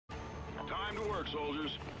Time to work,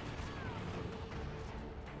 soldiers.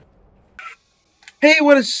 Hey,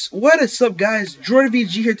 what is up, guys? DroidYt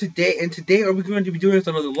here today, and today we're going to be doing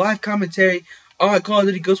another live commentary on Call of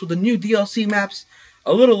Duty Ghosts with the new DLC maps.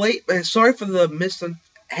 A little late, and sorry for the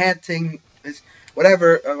mishandling.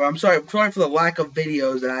 Whatever. I'm sorry for the lack of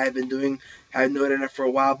videos that I have been doing. I have noted it for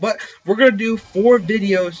a while, but we're gonna do 4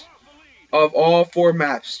 videos of all 4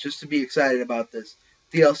 maps just to be excited about this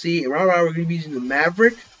DLC. And right now we're gonna be using the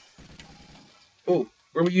Maverick. Oh.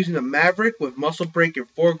 We're using the Maverick with Muscle Break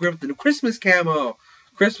and Foregrip, the new Christmas camo.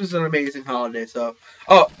 Christmas is an amazing holiday, so.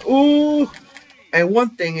 And one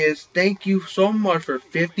thing is, thank you so much for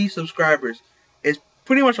 50 subscribers. It's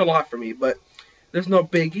pretty much a lot for me, but there's no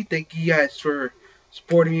biggie. Thank you guys for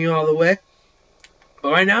supporting me all the way.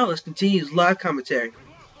 But right now, let's continue his live commentary.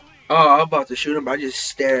 Oh, I'm about to shoot him, but I just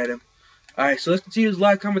stared at him. Alright, so let's continue his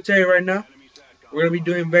live commentary right now. We're going to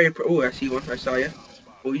be doing very. Oh, I see one. I saw you.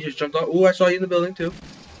 Oh, you just jumped off. Oh, I saw you in the building, too.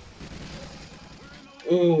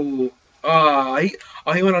 Oh,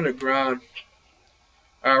 he went underground.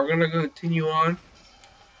 Alright, we're gonna continue on.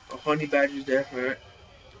 Oh, honey badger's there. Alright.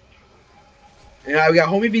 Yeah, we got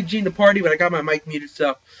Homie BG in the party, but I got my mic muted,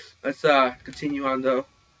 so let's continue on though.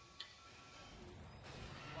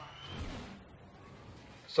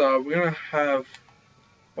 So we're gonna have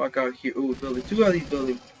walk out here. Ooh, building. 2 of these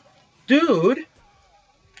buildings. Dude!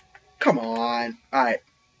 Come on. Alright.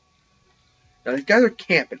 Now these guys are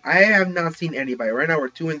camping. I have not seen anybody. Right now we're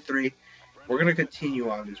 2 and 3. We're gonna continue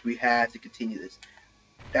on this. We have to continue this.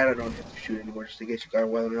 That I don't have to shoot anymore, just in case you guys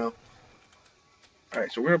want to know.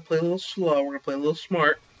 Alright, so we're gonna play a little slow. We're gonna play a little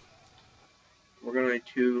smart. We're going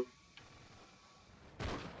to.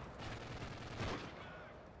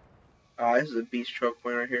 This is a beast choke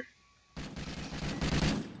point right here.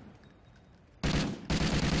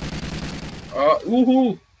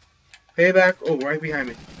 Woohoo! Payback. Oh, right behind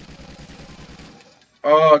me.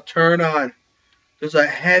 Oh, turn on. There's a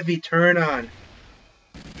heavy turn on.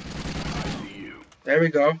 There we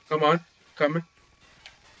go. Come on. Coming.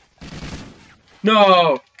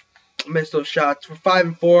 No! I missed those shots. We're 5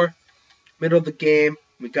 and 4. Middle of the game.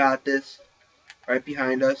 We got this. Right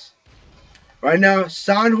behind us. Right now,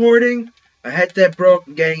 sound hoarding. My headset broke.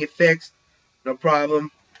 I'm getting it fixed. No problem.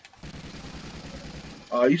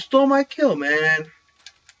 Oh, you stole my kill, man.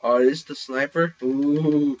 Oh, this is the sniper.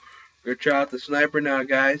 Ooh. We're gonna try out the sniper now,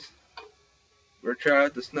 guys. We're trying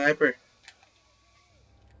out the sniper.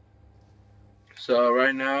 So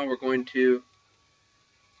right now we're going to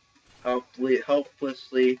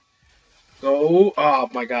helplessly go. Oh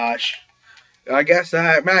my gosh! I guess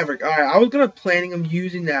that Maverick. All right, I was gonna planning on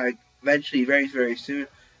using that eventually, very very soon,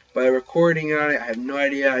 but recording on it, I have no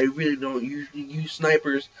idea. I really don't usually use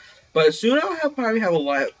snipers, but soon I'll probably have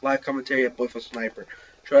a live commentary with a sniper.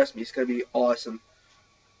 Trust me, it's gonna be awesome.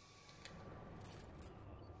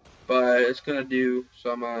 But it's gonna do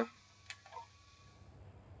some. Now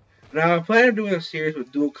I plan on doing a series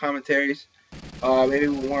with dual commentaries. Maybe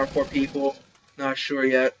with 1 or 4 people. Not sure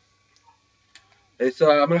yet. It's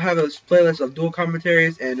I'm gonna have this playlist of dual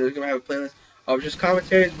commentaries, and there's gonna have a playlist of just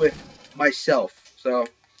commentaries with myself. So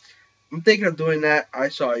I'm thinking of doing that. I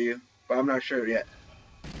saw you, but I'm not sure yet.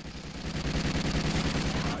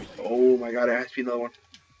 Oh my god, it has to be another one.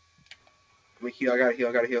 Let me heal. I gotta heal.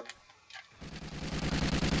 I gotta heal.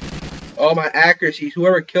 Oh, my accuracy.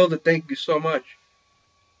 Whoever killed it, thank you so much.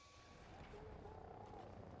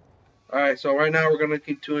 Alright, so right now we're gonna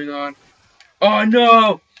keep tuning on. Oh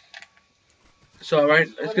no! So right,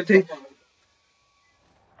 it's gonna take.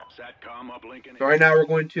 So right now we're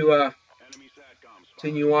going to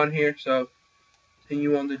continue on here. So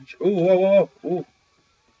continue on the. Ooh, whoa, whoa, whoa! Ooh.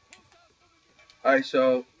 Alright,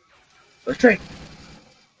 so let's train.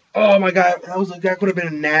 Oh my god, that could have been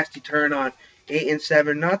a nasty turn on. 8 and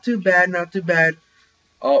 7, not too bad, not too bad.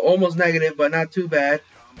 Almost negative, but not too bad.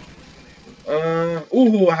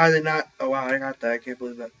 Ooh, how did not? Oh wow, I got that. I can't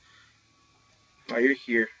believe that. Oh, you're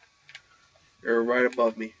here. You're right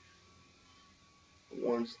above me.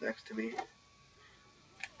 One's next to me.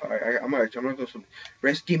 Alright, I'm gonna go some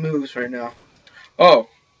risky moves right now. Oh,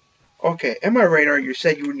 okay. In my radar, you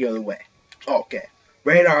said you were the other way. Okay,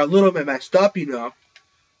 radar a little bit messed up, you know.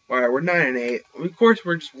 Alright, we're 9 and 8. Of course,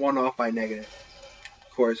 we're just 1 off by negative.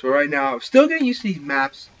 Of course, but right now, I'm still getting used to these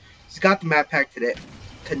maps. Just got the map pack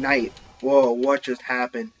tonight. Whoa, what just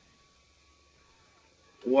happened?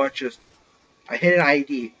 I hit an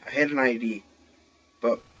ID. I hit an ID.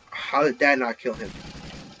 But how did that not kill him?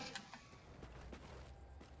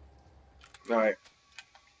 Alright.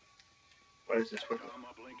 What is this one?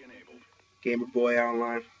 Gamer Boy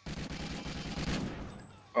Online.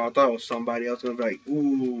 Oh, I thought it was somebody else. I was like,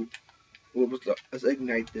 ooh. Let's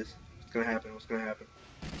ignite this. gonna happen? What's gonna happen?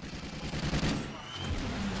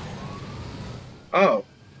 Oh,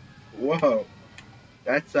 whoa,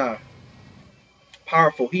 that's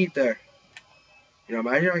powerful heat there. You know,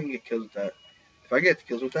 imagine if I can get kills with that. If I get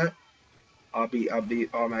kills with that, I'll be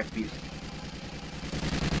automatic beast.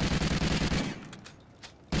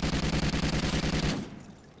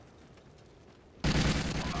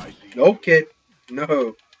 No, kid.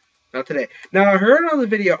 No, not today. Now I heard on the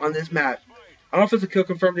video on this map. I don't know if it's a kill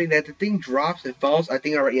confirmed thing that the thing drops and falls. I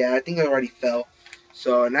think I already fell.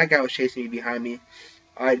 So, and that guy was chasing me behind me.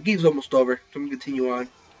 Alright, game's almost over. So I'm gonna continue on.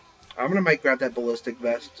 I'm gonna might grab that ballistic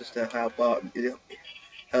vest just to help out,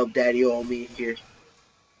 help Daddy owe me here.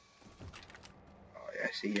 Oh yeah,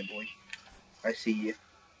 I see you, boy. I see you.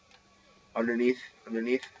 Underneath. I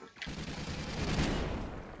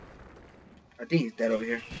think he's dead over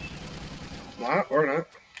here. Not or not.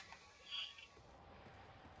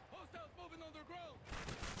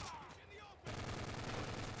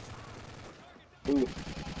 Ooh.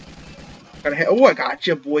 Gotta hit. Oh, I got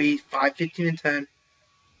you, boy. 5, 15, and 10.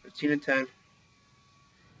 15 and 10.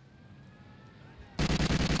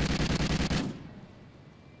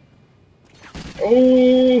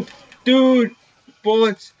 Oh, dude.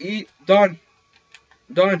 Bullets. Eat. Done.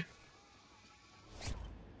 Done.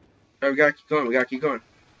 Alright, we gotta keep going.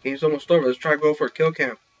 Game's almost over. Let's try to go for a kill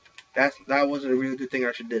cam. That wasn't a really good thing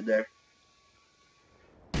I should did there.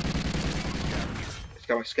 It's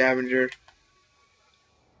got my scavenger.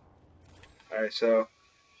 Alright, so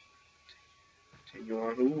continue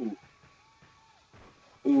on.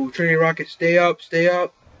 Ooh, Trinity Rocket, stay up. I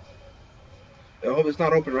hope it's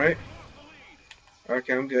not open, right?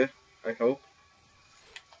 Okay, I'm good. I hope.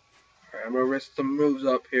 Alright, I'm gonna risk some moves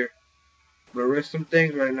up here. I'm gonna risk some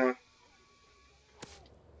things right now.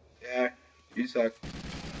 Yeah, you suck.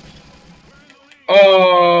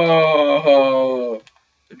 Oh,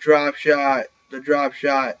 the drop shot was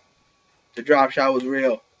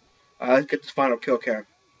real. Let's get this final kill cam.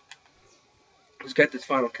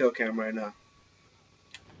 Right now.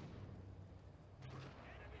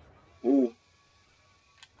 Ooh.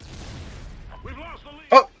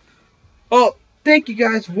 Oh, thank you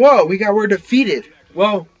guys. Whoa, we're defeated.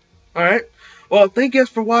 Whoa. Alright. Well, thank you guys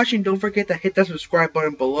for watching. Don't forget to hit that subscribe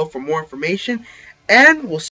button below for more information. And we'll see